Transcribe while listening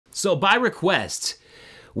So by request,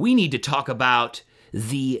 we need to talk about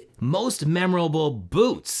the most memorable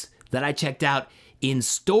boots that I checked out in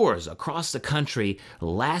stores across the country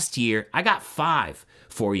last year. I got 5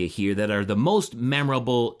 for you here that are the most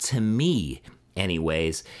memorable to me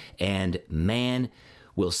anyways, and man,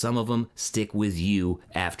 will some of them stick with you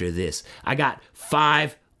after this. I got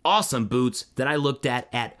 5 awesome boots that I looked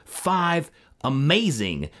at 5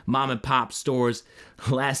 amazing mom and pop stores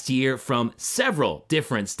last year from several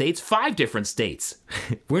different states, 5 different states.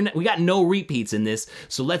 We got no repeats in this,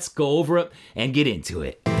 so let's go over it and get into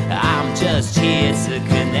it. I'm just here to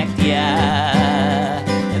connect ya,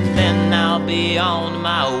 and then I'll be on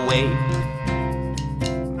my way.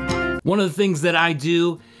 One of the things that I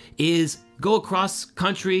do is go across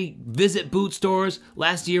country, visit boot stores.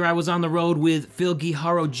 Last year I was on the road with Phil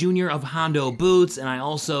Guijarro Jr. of Hondo Boots, and I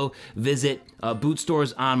also visit boot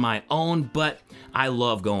stores on my own, but I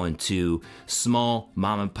love going to small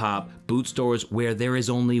mom and pop boot stores where there is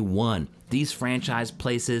only one. These franchise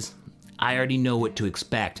places, I already know what to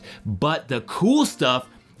expect, but the cool stuff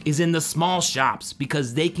is in the small shops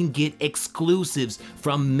because they can get exclusives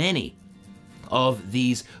from many of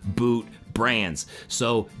these boot brands.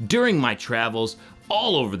 So during my travels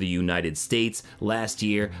all over the United States last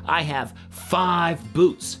year, I have 5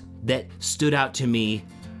 boots that stood out to me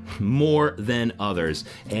more than others,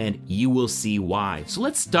 and you will see why. So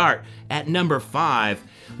let's start at number 5.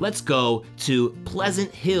 Let's go to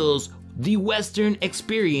Pleasant Hills, the Western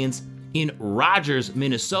Experience in Rogers,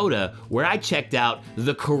 Minnesota, where I checked out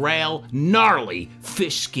the Corral Gnarly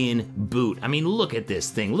Fish Skin Boot. I mean, look at this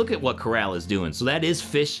thing. Look at what Corral is doing. So that is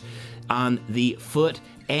fish on the foot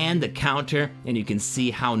and the counter, and you can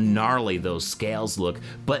see how gnarly those scales look.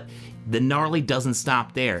 But the gnarly doesn't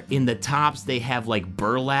stop there. In the tops, they have like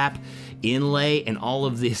burlap inlay and all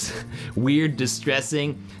of this weird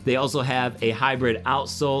distressing. They also have a hybrid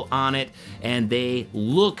outsole on it, and they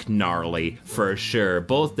look gnarly for sure.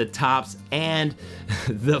 Both the tops and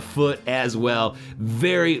the foot as well.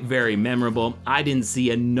 Very, very memorable. I didn't see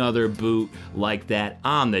another boot like that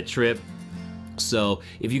on the trip. So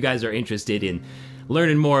if you guys are interested in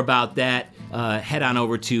learning more about that, head on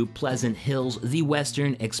over to Pleasant Hills, the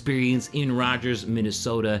Western Experience in Rogers,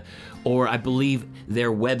 Minnesota, or I believe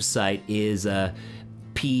their website is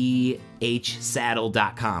phsaddle.com,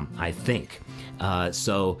 I think.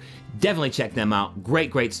 So definitely check them out.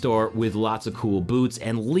 Great store with lots of cool boots,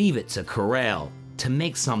 and leave it to Corral to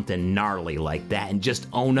make something gnarly like that and just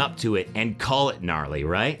own up to it and call it gnarly,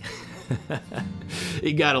 right?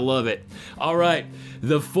 You gotta love it. All right,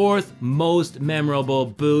 the 4th most memorable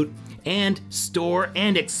boot and store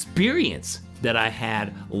and experience that I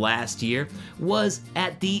had last year was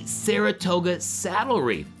at the Saratoga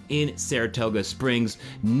Saddlery in Saratoga Springs,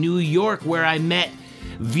 New York, where I met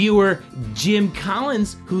viewer Jim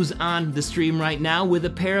Collins, who's on the stream right now, with a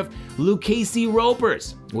pair of Lucchese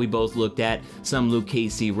ropers. We both looked at some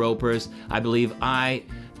Lucchese ropers. I believe I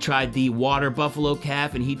tried the water buffalo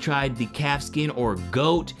calf and he tried the calfskin or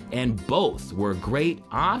goat, and both were great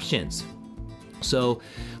options. So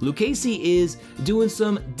Lucchese is doing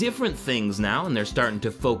some different things now, and they're starting to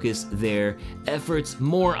focus their efforts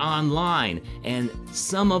more online, and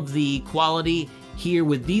some of the quality here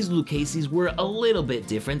with these Luccheses were a little bit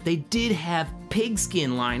different. They did have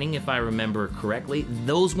pigskin lining, if I remember correctly.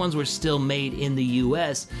 Those ones were still made in the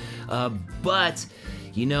US, but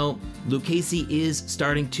you know, Lucchese is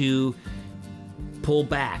starting to pull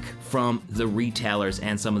back from the retailers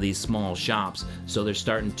and some of these small shops. So they're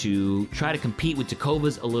starting to try to compete with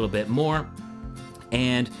Tecovas a little bit more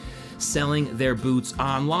and selling their boots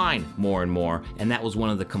online more and more. And that was one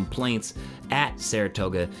of the complaints at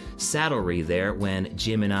Saratoga Saddlery there when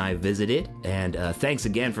Jim and I visited. And thanks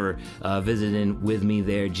again for visiting with me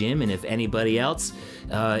there, Jim. And if anybody else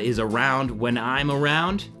is around when I'm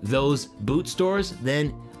around those boot stores,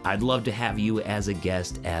 then I'd love to have you as a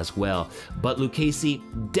guest as well. But Lucchese,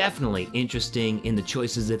 definitely interesting in the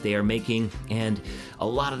choices that they are making, and a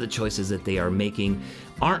lot of the choices that they are making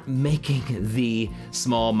aren't making the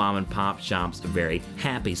small mom and pop shops very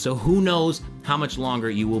happy. So who knows how much longer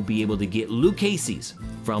you will be able to get Lucchese's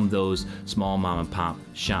from those small mom and pop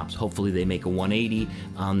shops. Hopefully they make a 180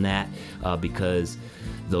 on that because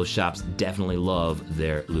those shops definitely love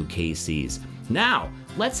their Lucchese's. Now,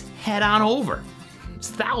 let's head on over. It's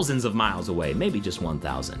thousands of miles away, maybe just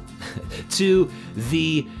 1,000, to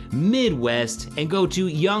the Midwest and go to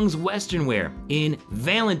Young's Western Wear in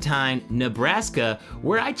Valentine, Nebraska,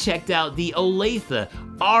 where I checked out the Olathe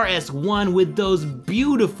RS1 with those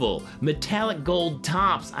beautiful metallic gold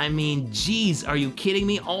tops. I mean, geez, are you kidding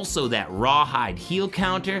me? Also that rawhide heel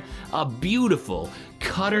counter, a beautiful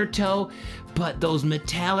cutter toe, but those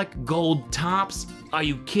metallic gold tops, are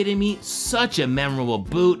you kidding me? Such a memorable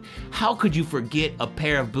boot. How could you forget a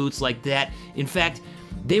pair of boots like that? In fact,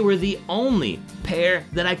 they were the only pair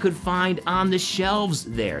that I could find on the shelves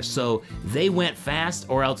there. So they went fast,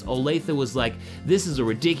 or else Olathe was like, this is a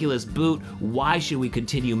ridiculous boot. Why should we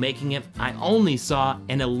continue making it? I only saw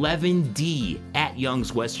an 11D at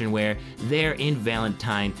Young's Western Wear there in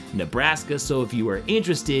Valentine, Nebraska. So if you are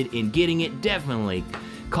interested in getting it, definitely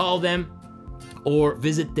call them or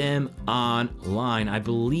visit them online. I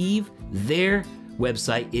believe their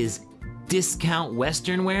website is Discount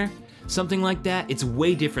Western Wear. Something like that. It's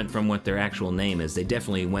way different from what their actual name is. They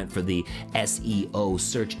definitely went for the SEO,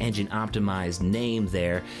 search engine optimized name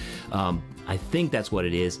there. I think that's what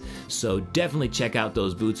it is. So definitely check out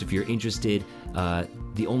those boots if you're interested.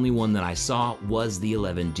 The only one that I saw was the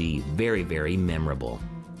 11D. Very, very memorable.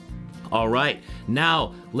 All right,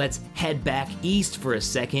 now let's head back east for a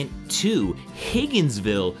second to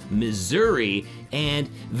Higginsville, Missouri, and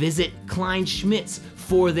visit Klein Schmidt's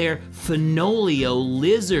for their Fenolio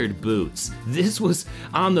Lizard boots. This was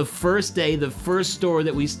on the first day, the first store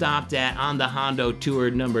that we stopped at on the Hondo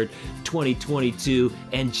Tour number 2022,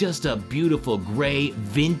 and just a beautiful gray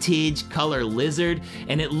vintage color lizard,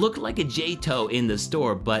 and it looked like a J-toe in the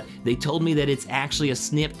store, but they told me that it's actually a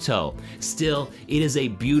snip toe. Still, it is a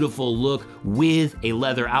beautiful look with a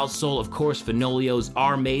leather outsole. Of course, Fenolios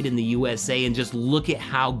are made in the USA, and just look at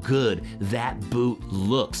how good that boot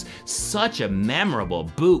looks. Such a memorable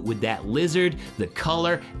boot with that lizard, the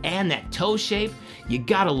color, and that toe shape. You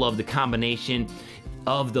gotta love the combination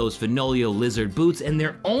of those Fenolio lizard boots, and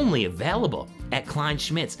they're only available at Klein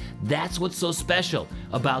Schmidt's. That's what's so special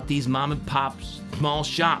about these mom and pop small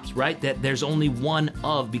shops, right? That there's only one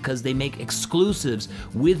of, because they make exclusives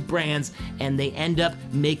with brands, and they end up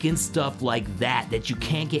making stuff like that you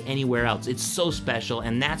can't get anywhere else. It's so special,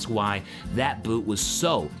 and that's why that boot was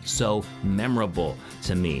so memorable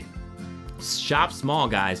to me. Shop small,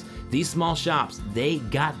 guys. These small shops, they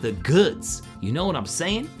got the goods. You know what I'm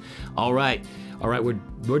saying? All right,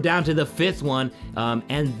 we're down to the fifth one,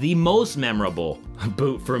 and the most memorable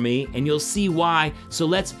boot for me, and you'll see why. So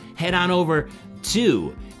let's head on over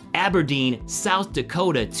to Aberdeen, South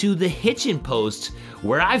Dakota, to the Hitchin Post,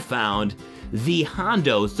 where I found the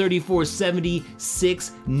Hondo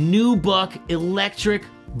 3476 Nubuck Electric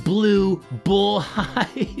Blue Bull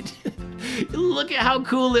Hide. Look at how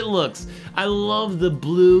cool it looks. I love the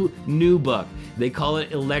blue nubuck. They call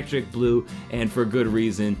it electric blue, and for good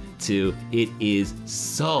reason too. It is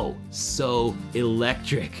so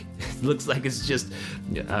electric. It looks like it's just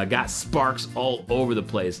got sparks all over the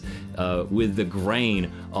place with the grain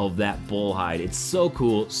of that bull hide. It's so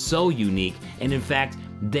cool, so unique, and in fact,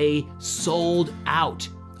 they sold out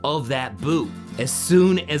of that boot as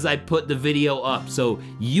soon as I put the video up. So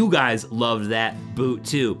you guys loved that boot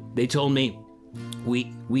too. They told me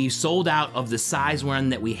we sold out of the size one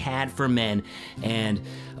that we had for men, and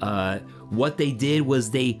what they did was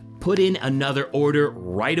they put in another order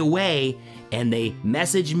right away, and they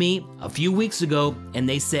messaged me a few weeks ago and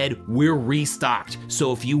they said, we're restocked.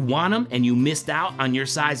 So if you want them and you missed out on your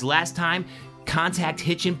size last time, contact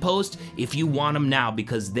Hitchin Post if you want them now,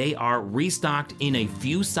 because they are restocked in a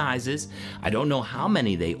few sizes. I don't know how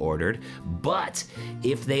many they ordered, but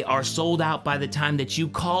if they are sold out by the time that you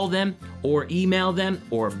call them or email them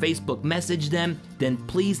or Facebook message them, then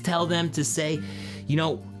please tell them to say, you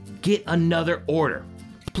know, get another order.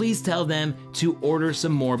 Please tell them to order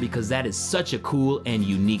some more, because that is such a cool and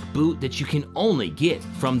unique boot that you can only get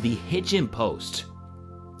from the Hitchin Post.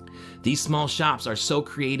 These small shops are so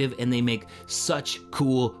creative, and they make such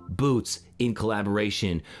cool boots in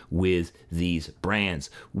collaboration with these brands.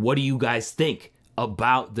 What do you guys think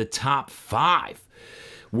about the top 5?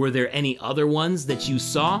 Were there any other ones that you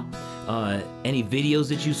saw? Any videos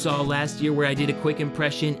that you saw last year where I did a quick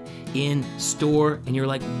impression in store and you're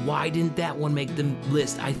like, why didn't that one make the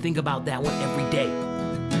list? I think about that one every day.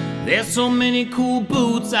 There's so many cool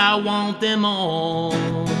boots, I want them all.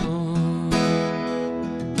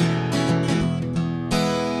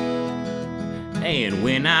 And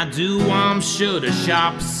when I do, I'm sure to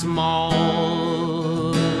shop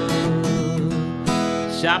small.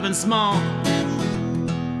 Shopping small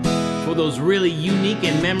for those really unique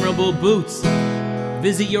and memorable boots.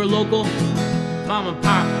 Visit your local mom and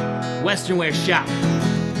pop Western wear shop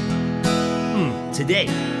today.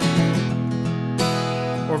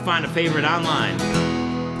 Or find a favorite online.